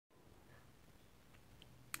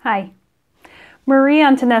Hi, Marie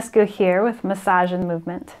Antonescu here with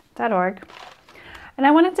massageandmovement.org, and I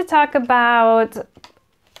wanted to talk about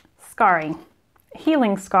scarring,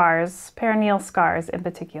 healing scars, perineal scars in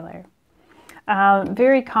particular.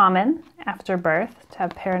 Very common after birth to have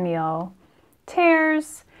perineal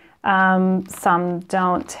tears. Some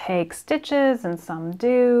don't take stitches and some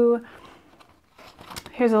do.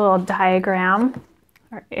 Here's a little diagram,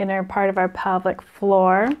 our inner part of our pelvic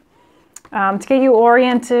floor. To get you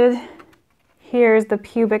oriented, here's the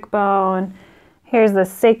pubic bone, here's the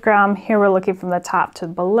sacrum, here we're looking from the top to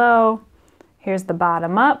below, here's the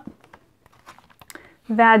bottom up,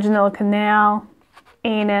 vaginal canal,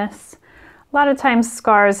 anus. A lot of times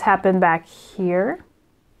scars happen back here.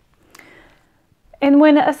 And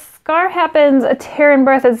when a scar happens, a tear in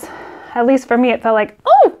birth is, at least for me, it felt like,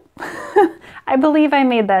 oh, I believe I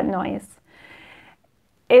made that noise.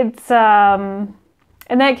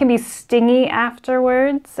 And then it can be stingy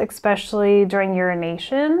afterwards, especially during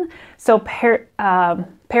urination. So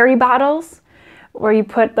peri bottles, where you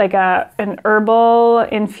put like an herbal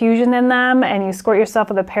infusion in them and you squirt yourself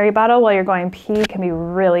with a peri bottle while you're going pee, can be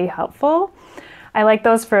really helpful. I like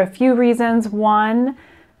those for a few reasons. One,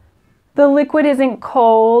 the liquid isn't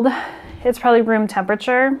cold. It's probably room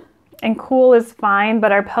temperature, and cool is fine,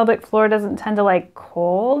 but our pelvic floor doesn't tend to like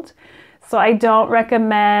cold. So I don't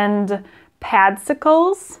recommend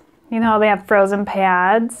padsicles. You know, they have frozen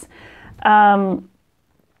pads.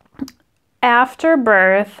 After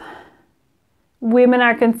birth, women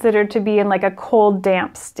are considered to be in like a cold,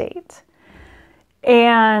 damp state.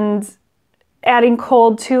 And adding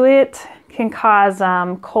cold to it can cause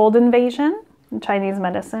cold invasion in Chinese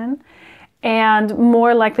medicine, and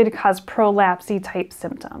more likely to cause prolapse type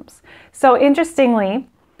symptoms. So interestingly,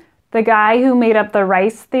 the guy who made up the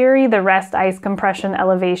RICE theory, the rest, ice, compression,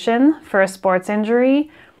 elevation for a sports injury,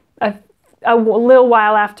 a little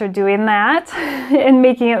while after doing that and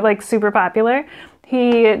making it like super popular,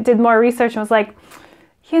 he did more research and was like,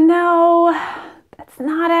 you know, that's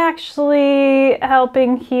not actually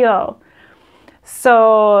helping heal.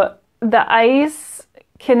 So the ice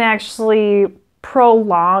can actually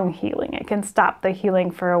prolong healing. It can stop the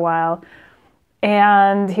healing for a while.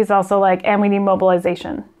 And he's also like, and we need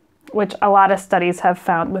mobilization, which a lot of studies have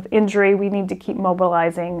found with injury, we need to keep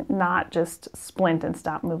mobilizing, not just splint and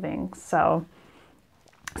stop moving. So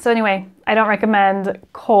anyway, I don't recommend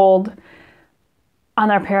cold on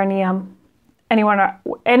our perineum,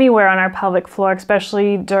 anywhere on our pelvic floor,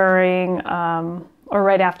 especially during or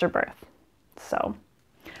right after birth. So,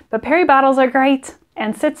 but peri bottles are great,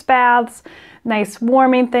 and sitz baths, nice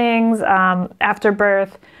warming things after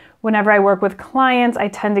birth. Whenever I work with clients,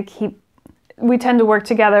 we tend to work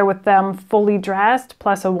together with them fully dressed,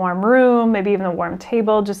 plus a warm room, maybe even a warm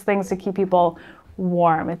table, just things to keep people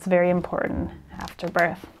warm. It's very important after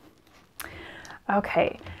birth.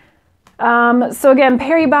 Okay, so again,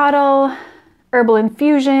 peri bottle, herbal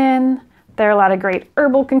infusion. There are a lot of great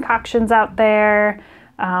herbal concoctions out there.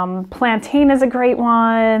 Plantain is a great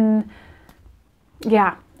one.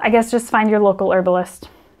 Yeah, I guess just find your local herbalist.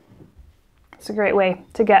 It's a great way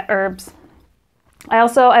to get herbs. I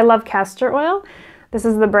love castor oil. This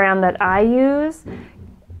is the brand that I use.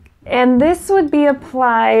 And this would be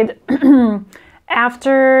applied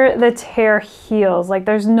after the tear heals, like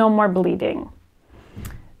there's no more bleeding.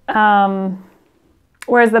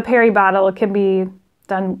 Whereas the peri bottle, it can be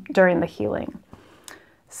done during the healing.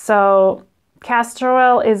 So castor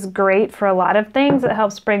oil is great for a lot of things. It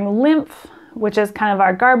helps bring lymph, which is kind of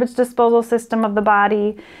our garbage disposal system of the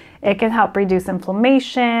body. It can help reduce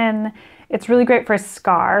inflammation. It's really great for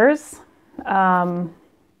scars.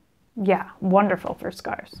 Yeah, wonderful for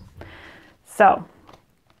scars. So,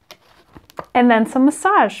 and then some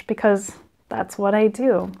massage, because that's what I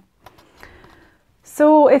do.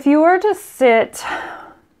 So if you were to sit,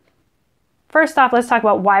 first off, let's talk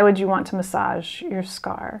about why would you want to massage your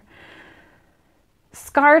scar.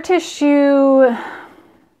 Scar tissue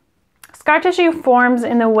forms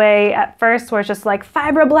in a way at first where it's just like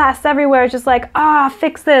fibroblasts everywhere. It's just like,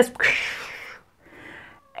 fix this.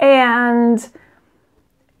 And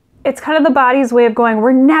it's kind of the body's way of going,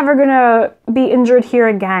 we're never gonna be injured here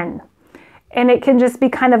again. And it can just be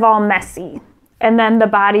kind of all messy. And then the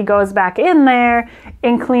body goes back in there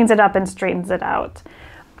and cleans it up and straightens it out.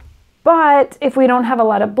 But if we don't have a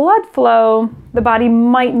lot of blood flow, the body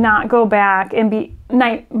might not go back and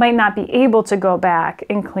might not be able to go back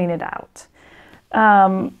and clean it out.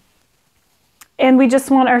 And we just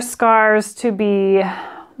want our scars to be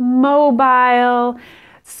mobile.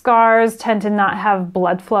 Scars tend to not have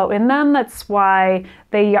blood flow in them. That's why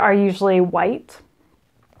they are usually white.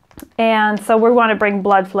 And so we want to bring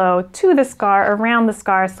blood flow to the scar, around the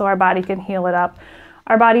scar, so our body can heal it up.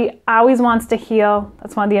 Our body always wants to heal.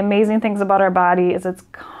 That's one of the amazing things about our body, is it's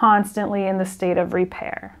constantly in the state of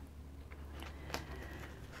repair.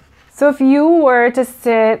 So if you were to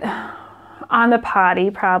sit on the potty,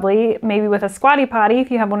 probably, maybe with a squatty potty if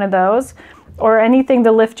you have one of those, or anything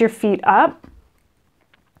to lift your feet up,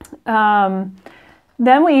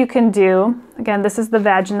 then what you can do, again, this is the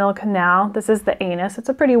vaginal canal, this is the anus. It's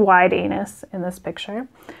a pretty wide anus in this picture.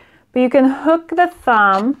 But you can hook the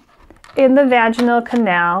thumb in the vaginal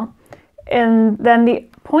canal, and then the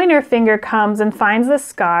pointer finger comes and finds the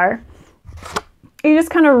scar. You just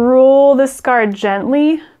kind of roll the scar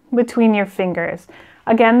gently between your fingers.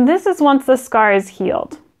 Again, this is once the scar is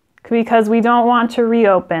healed, because we don't want to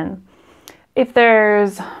reopen. If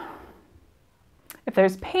there's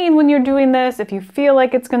pain when you're doing this, if you feel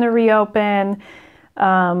like it's going to reopen,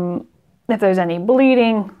 if there's any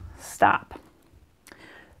bleeding, stop.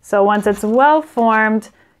 So once it's well formed,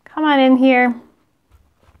 come on in here,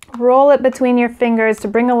 roll it between your fingers to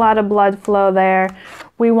bring a lot of blood flow there.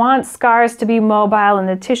 We want scars to be mobile and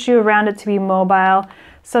the tissue around it to be mobile,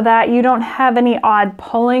 so that you don't have any odd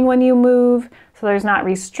pulling when you move, so there's not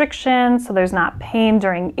restriction, so there's not pain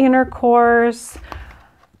during intercourse.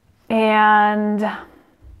 And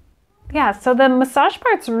yeah, so the massage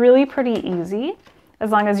part's really pretty easy,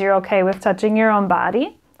 as long as you're okay with touching your own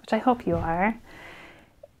body, which I hope you are.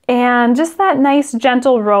 And just that nice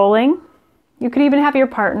gentle rolling. You could even have your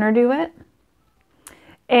partner do it.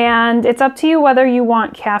 And it's up to you whether you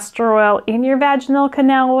want castor oil in your vaginal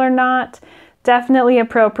canal or not. Definitely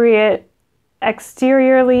appropriate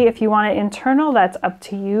exteriorly. If you want it internal, that's up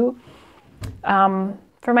to you.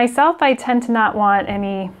 For myself, I tend to not want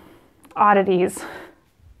any oddities.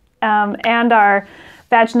 And our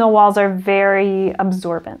vaginal walls are very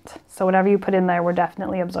absorbent. So whatever you put in there, we're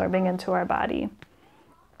definitely absorbing into our body.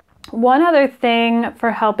 One other thing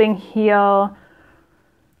for helping heal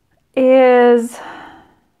is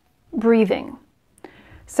breathing.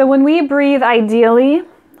 So when we breathe, ideally,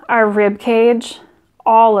 our rib cage,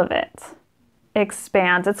 all of it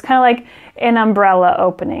expands. It's kind of like an umbrella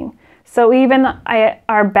opening. So even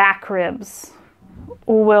our back ribs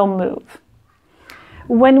will move.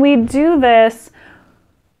 When we do this,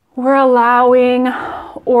 we're allowing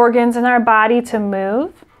organs in our body to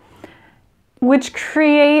move, which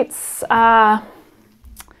creates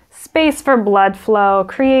space for blood flow,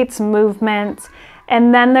 creates movement,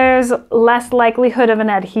 and then there's less likelihood of an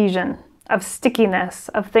adhesion, of stickiness,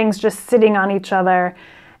 of things just sitting on each other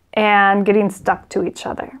and getting stuck to each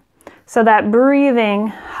other. So that breathing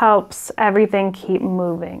helps everything keep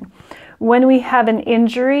moving. When we have an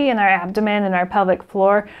injury in our abdomen and our pelvic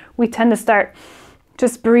floor, we tend to start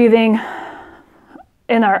just breathing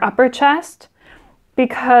in our upper chest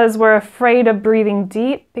because we're afraid of breathing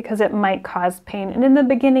deep because it might cause pain. And in the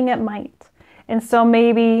beginning, it might. And so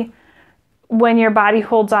maybe when your body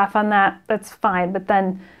holds off on that, that's fine. But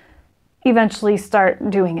then eventually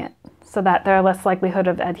start doing it so that there are less likelihood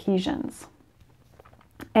of adhesions.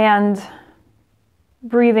 And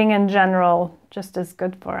breathing in general just is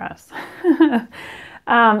good for us.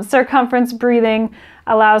 Circumference breathing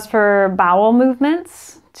allows for bowel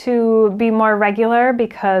movements to be more regular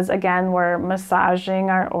because, again, we're massaging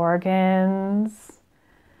our organs.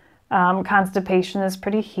 Constipation is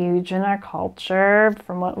pretty huge in our culture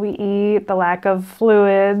from what we eat, the lack of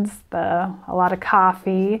fluids, a lot of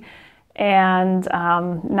coffee, and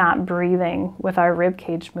not breathing with our rib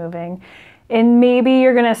cage moving. And maybe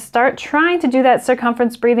you're going to start trying to do that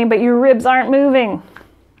circumference breathing, but your ribs aren't moving.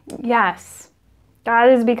 Yes, that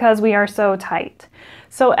is because we are so tight.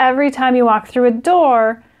 So every time you walk through a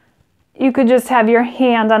door, you could just have your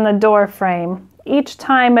hand on the door frame, each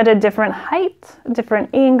time at a different height, a different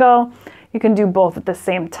angle. You can do both at the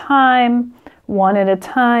same time, one at a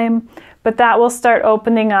time, but that will start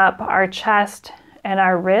opening up our chest and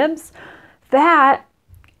our ribs. That,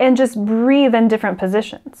 and just breathe in different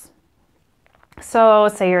positions. So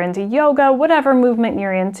say you're into yoga, whatever movement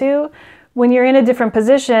you're into, when you're in a different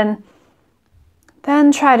position,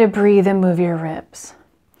 then try to breathe and move your ribs.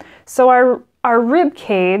 So our rib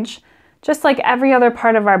cage, just like every other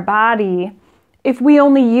part of our body, if we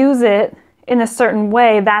only use it in a certain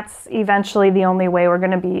way, that's eventually the only way we're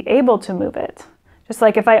going to be able to move it. Just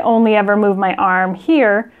like if I only ever move my arm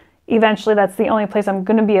here, eventually that's the only place I'm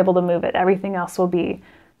going to be able to move it. Everything else will be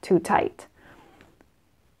too tight.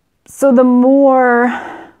 So the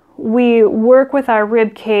more we work with our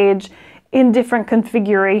rib cage in different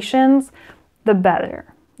configurations, the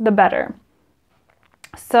better.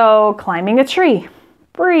 So climbing a tree,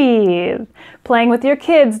 breathe. Playing with your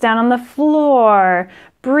kids down on the floor,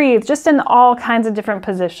 breathe just in all kinds of different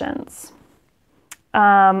positions.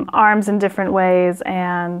 Arms in different ways,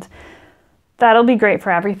 and that'll be great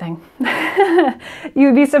for everything.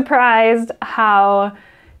 You'd be surprised how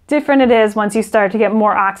different it is once you start to get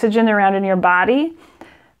more oxygen around in your body,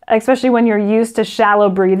 especially when you're used to shallow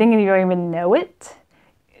breathing and you don't even know it.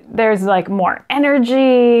 There's like more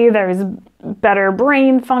energy, there's better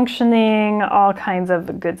brain functioning, all kinds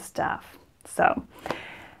of good stuff. So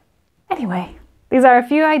anyway, these are a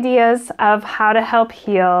few ideas of how to help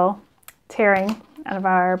heal tearing out of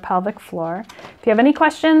our pelvic floor. If you have any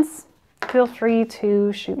questions, feel free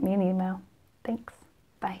to shoot me an email. Thanks.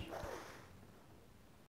 Bye.